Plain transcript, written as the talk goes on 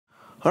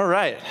All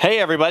right. Hey,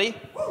 everybody.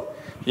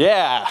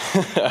 Yeah.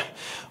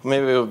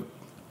 Maybe we'll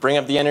bring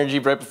up the energy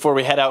right before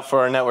we head out for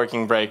our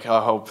networking break,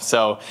 I hope.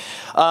 So,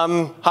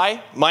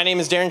 hi, my name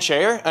is Darren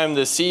Charrier. I'm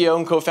the CEO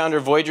and co-founder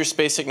of Voyager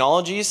Space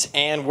Technologies,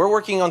 and we're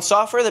working on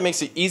software that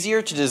makes it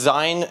easier to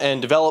design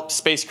and develop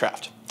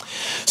spacecraft.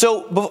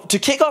 So to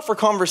kick off our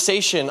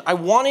conversation, I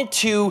wanted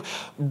to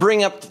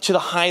bring up to the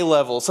high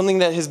level something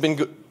that has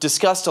been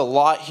discussed a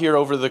lot here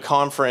over the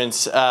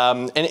conference,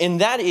 and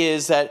that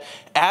is that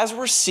as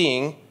we're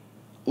seeing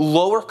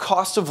lower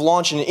cost of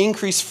launch and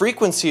increased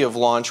frequency of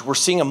launch, we're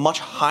seeing a much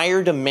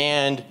higher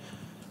demand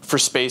for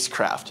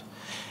spacecraft,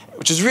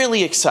 which is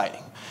really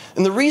exciting.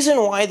 And the reason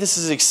why this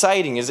is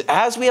exciting is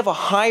as we have a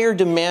higher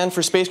demand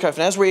for spacecraft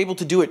and as we're able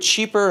to do it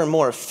cheaper and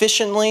more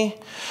efficiently,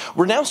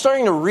 we're now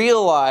starting to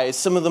realize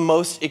some of the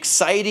most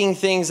exciting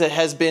things that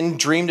has been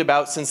dreamed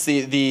about since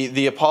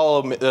the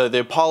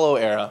Apollo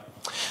era.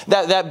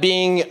 That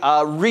being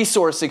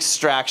resource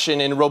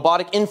extraction and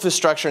robotic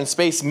infrastructure in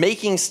space,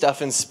 making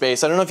stuff in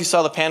space. I don't know if you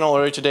saw the panel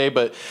earlier today,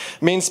 but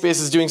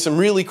MainSpace is doing some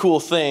really cool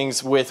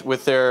things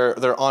with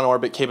their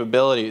on-orbit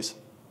capabilities.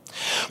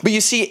 But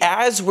you see,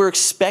 as we're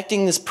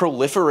expecting this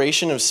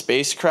proliferation of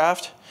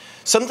spacecraft,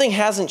 something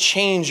hasn't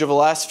changed over the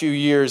last few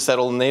years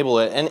that'll enable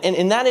it.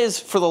 And that is,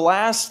 for the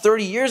last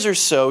 30 years or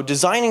so,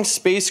 designing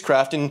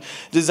spacecraft and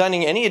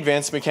designing any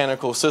advanced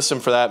mechanical system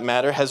for that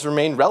matter has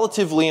remained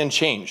relatively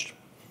unchanged.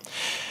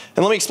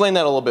 And let me explain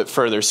that a little bit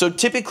further. So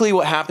typically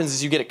what happens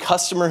is you get a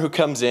customer who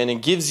comes in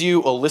and gives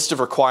you a list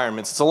of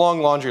requirements. It's a long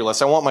laundry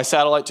list. I want my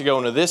satellite to go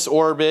into this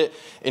orbit.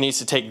 It needs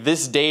to take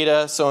this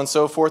data, so on and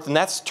so forth. And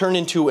that's turned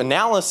into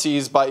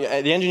analyses by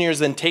the engineers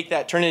then take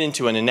that, turn it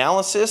into an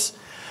analysis,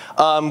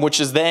 which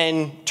is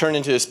then turned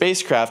into a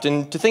spacecraft.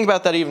 And to think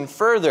about that even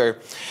further,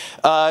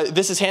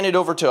 this is handed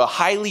over to a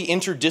highly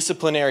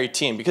interdisciplinary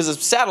team because a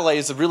satellite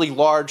is a really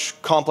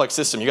large, complex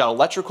system. You've got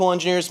electrical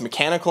engineers,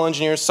 mechanical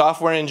engineers,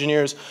 software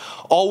engineers,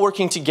 all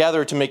working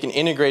together to make an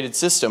integrated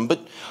system.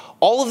 But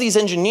all of these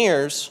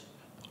engineers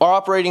are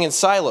operating in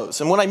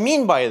silos. And what I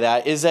mean by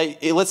that is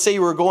that, let's say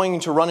you were going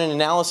to run an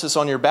analysis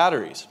on your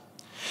batteries.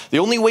 The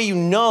only way you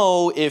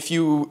know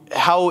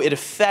how it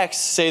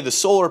affects, say, the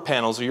solar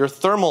panels or your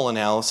thermal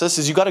analysis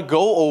is you got to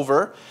go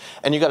over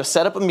and you got to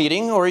set up a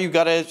meeting or you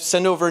got to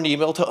send over an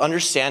email to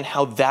understand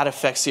how that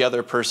affects the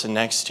other person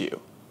next to you.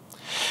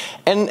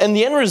 And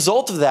the end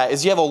result of that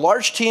is you have a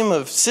large team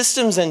of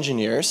systems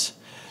engineers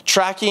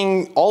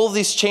tracking all of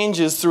these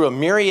changes through a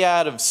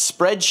myriad of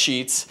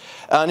spreadsheets,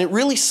 and it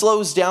really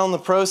slows down the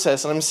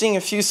process. And I'm seeing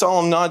a few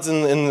solemn nods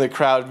in the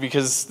crowd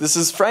because this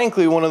is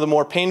frankly one of the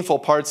more painful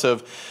parts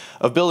of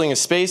building a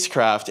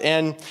spacecraft.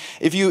 And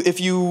if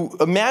you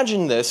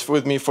imagine this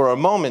with me for a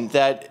moment,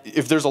 that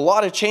if there's a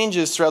lot of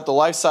changes throughout the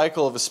life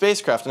cycle of a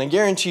spacecraft, and I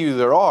guarantee you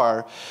there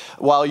are,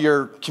 while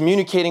you're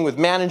communicating with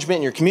management,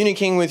 and you're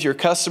communicating with your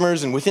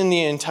customers and within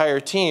the entire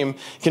team,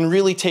 can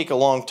really take a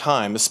long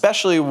time,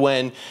 especially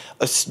when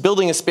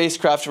building a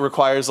spacecraft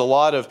requires a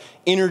lot of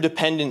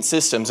interdependent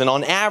systems. And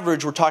on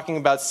average, we're talking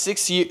about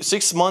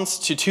 6 months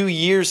to 2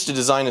 years to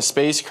design a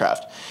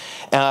spacecraft.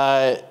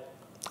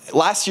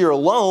 Last year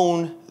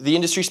alone, the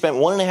industry spent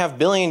 $1.5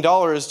 billion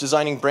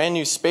designing brand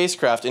new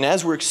spacecraft, and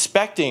as we're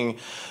expecting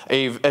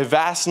a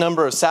vast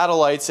number of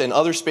satellites and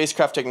other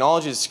spacecraft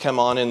technologies to come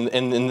on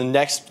in the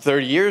next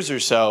 30 years or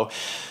so,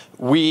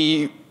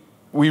 we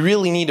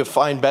really need to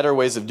find better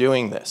ways of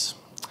doing this.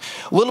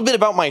 A little bit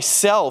about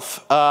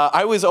myself.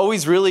 I was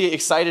always really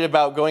excited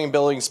about going and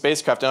building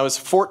spacecraft, and I was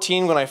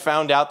 14 when I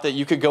found out that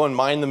you could go and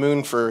mine the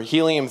moon for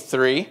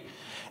helium-3.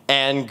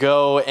 And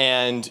go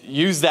and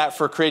use that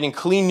for creating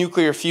clean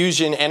nuclear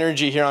fusion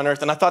energy here on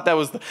Earth. And I thought that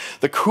was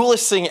the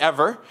coolest thing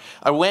ever.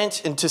 I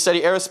went to study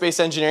aerospace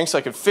engineering so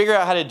I could figure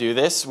out how to do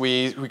this.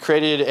 We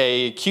created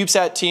a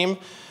CubeSat team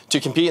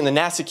to compete in the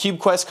NASA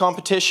CubeQuest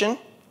competition.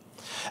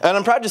 And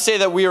I'm proud to say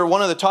that we are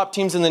one of the top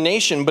teams in the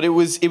nation, but it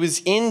was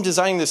in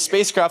designing this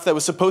spacecraft that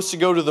was supposed to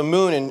go to the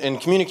moon and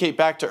communicate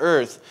back to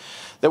Earth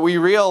that we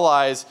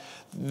realized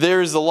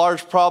there's a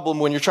large problem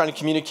when you're trying to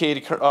communicate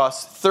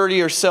across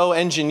 30 or so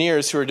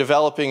engineers who are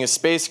developing a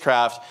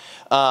spacecraft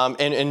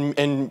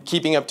and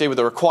keeping updated with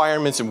the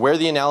requirements and where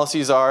the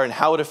analyses are and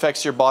how it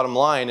affects your bottom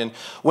line. And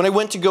when I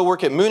went to go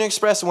work at Moon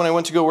Express and when I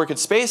went to go work at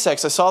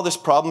SpaceX, I saw this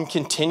problem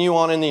continue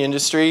on in the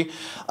industry,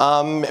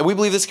 and we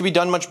believe this could be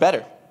done much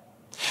better.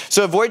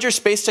 So at Voyager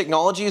Space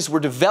Technologies,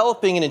 we're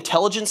developing an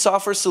intelligent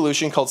software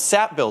solution called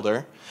Sat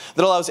Builder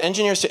that allows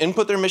engineers to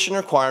input their mission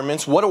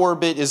requirements, what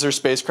orbit is their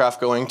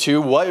spacecraft going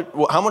to,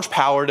 how much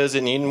power does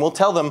it need, and we'll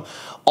tell them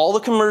all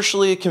the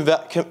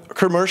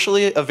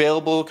commercially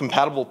available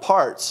compatible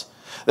parts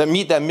that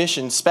meet that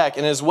mission spec,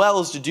 and as well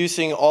as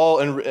deducing all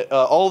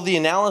of the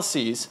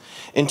analyses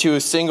into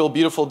a single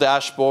beautiful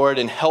dashboard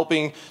and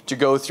helping to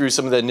go through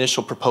some of the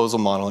initial proposal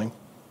modeling.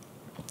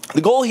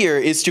 The goal here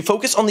is to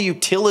focus on the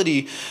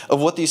utility of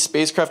what these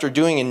spacecraft are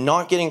doing and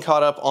not getting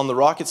caught up on the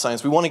rocket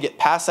science. We want to get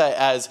past that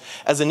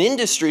as an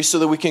industry so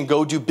that we can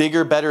go do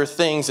bigger, better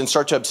things and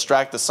start to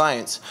abstract the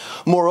science.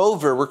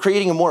 Moreover, we're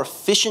creating a more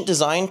efficient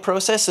design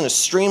process and to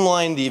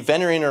streamline the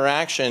vendor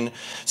interaction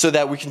so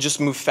that we can just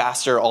move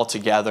faster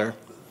altogether.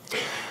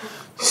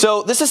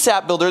 So this is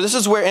SAP Builder. This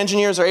is where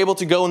engineers are able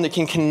to go and they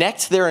can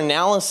connect their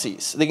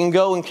analyses. They can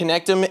go and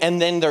connect them, and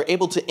then they're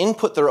able to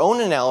input their own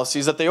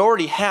analyses that they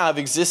already have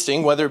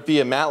existing, whether it be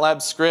a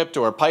MATLAB script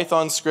or a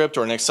Python script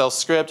or an Excel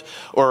script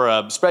or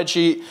a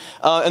spreadsheet,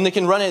 and they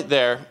can run it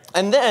there.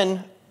 And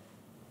then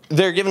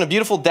they're given a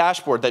beautiful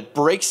dashboard that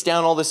breaks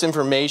down all this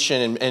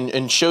information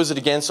and shows it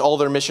against all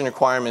their mission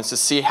requirements to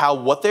see how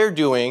what they're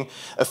doing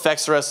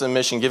affects the rest of the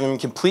mission, giving them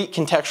complete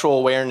contextual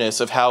awareness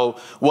of how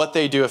what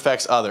they do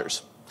affects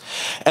others.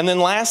 And then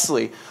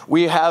lastly,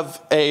 we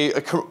have a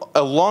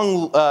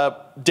long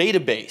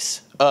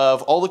database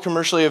of all the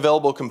commercially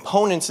available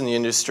components in the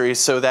industry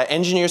so that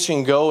engineers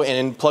can go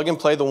and plug and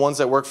play the ones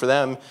that work for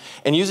them.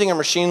 And using our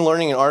machine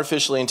learning and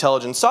artificially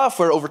intelligent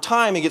software, over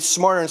time it gets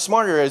smarter and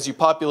smarter as you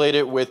populate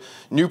it with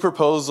new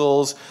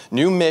proposals,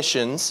 new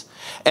missions,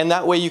 and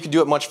that way you can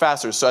do it much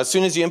faster. So as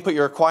soon as you input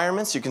your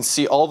requirements, you can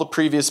see all the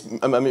previous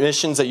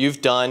missions that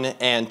you've done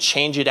and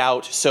change it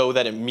out so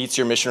that it meets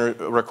your mission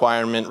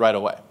requirement right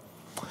away.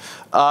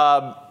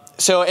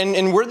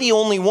 And we're the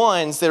only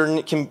ones that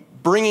are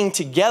bringing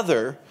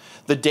together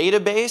the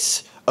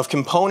database of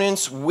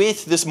components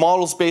with this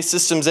models-based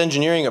systems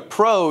engineering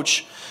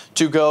approach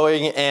to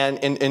going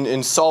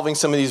and solving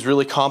some of these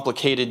really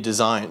complicated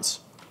designs.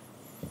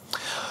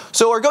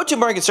 So our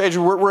go-to-market strategy,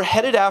 we're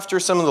headed after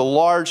some of the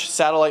large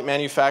satellite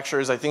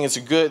manufacturers. I think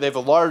they have a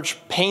large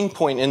pain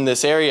point in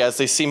this area as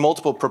they see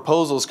multiple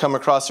proposals come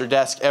across their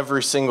desk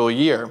every single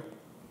year.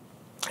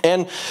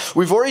 And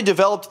we've already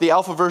developed the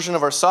alpha version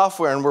of our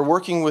software, and we're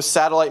working with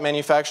satellite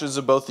manufacturers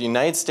of both the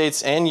United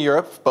States and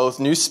Europe, both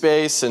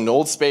NewSpace and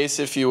Old Space,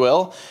 if you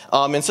will,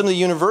 and some of the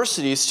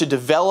universities to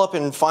develop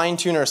and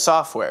fine-tune our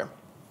software.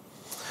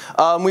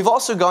 We've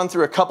also gone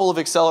through a couple of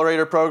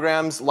accelerator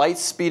programs,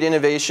 Lightspeed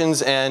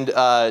Innovations and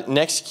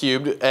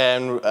NextCubed,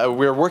 and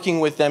we're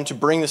working with them to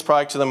bring this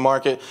product to the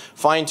market,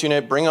 fine-tune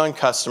it, bring on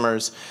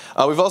customers.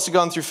 We've also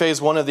gone through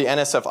phase 1 of the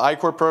NSF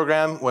I-Corps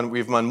program when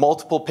we've won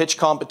multiple pitch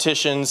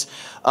competitions,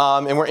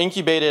 and we're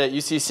incubated at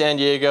UC San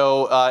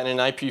Diego in an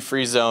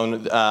IP-free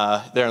zone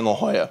there in La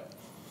Jolla.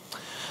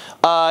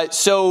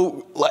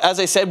 So, as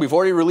I said, we've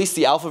already released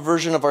the alpha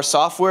version of our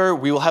software.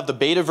 We will have the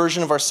beta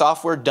version of our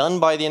software done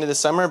by the end of the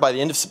summer, by the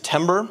end of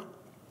September.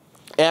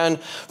 And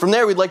from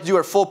there, we'd like to do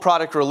our full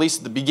product release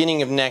at the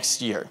beginning of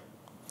next year.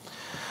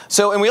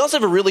 So, and we also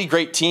have a really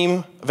great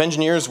team of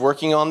engineers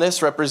working on this,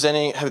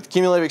 have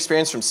cumulative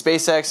experience from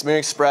SpaceX, Moon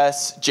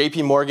Express,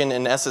 JP Morgan,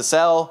 and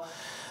SSL.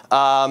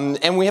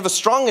 And we have a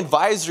strong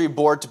advisory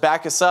board to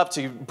back us up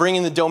to bring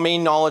in the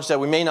domain knowledge that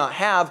we may not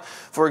have.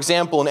 For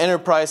example, in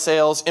enterprise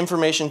sales,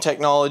 information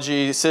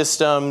technology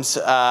systems,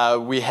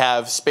 we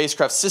have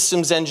spacecraft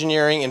systems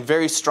engineering and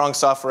very strong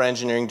software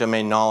engineering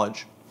domain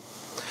knowledge.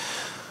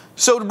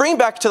 So to bring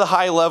back to the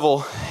high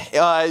level,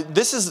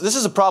 this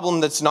is a problem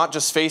that's not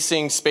just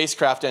facing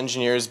spacecraft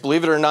engineers.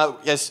 Believe it or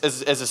not, as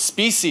a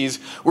species,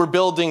 we're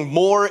building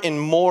more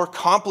and more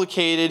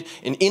complicated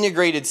and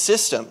integrated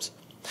systems.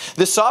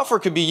 This software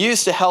could be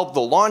used to help the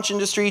launch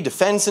industry,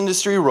 defense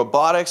industry,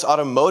 robotics,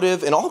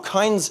 automotive, and all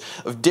kinds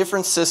of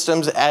different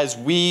systems as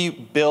we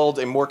build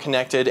a more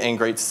connected and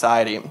great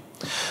society.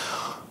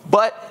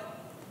 But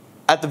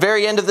at the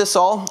very end of this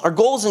all, our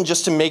goal isn't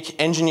just to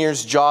make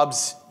engineers'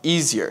 jobs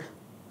easier.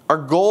 Our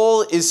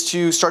goal is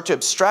to start to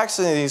abstract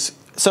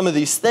some of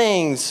these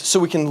things so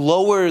we can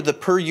lower the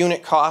per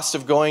unit cost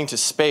of going to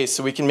space,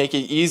 so we can make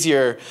it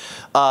easier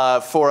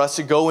for us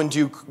to go and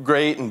do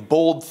great and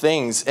bold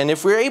things. And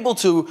if we're able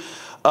to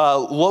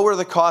lower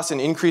the cost and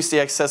increase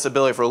the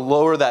accessibility,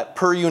 lower that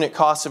per unit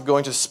cost of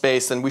going to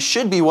space, then we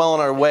should be well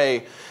on our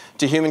way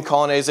to human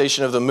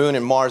colonization of the moon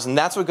and Mars. And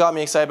that's what got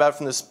me excited about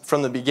it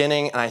from the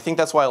beginning, and I think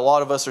that's why a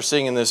lot of us are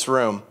sitting in this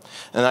room.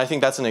 And I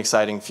think that's an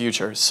exciting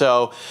future.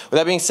 So with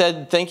that being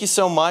said, thank you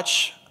so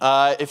much.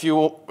 If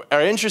you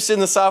are interested in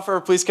the software,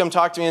 please come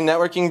talk to me in the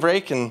networking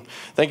break, and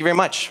thank you very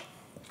much.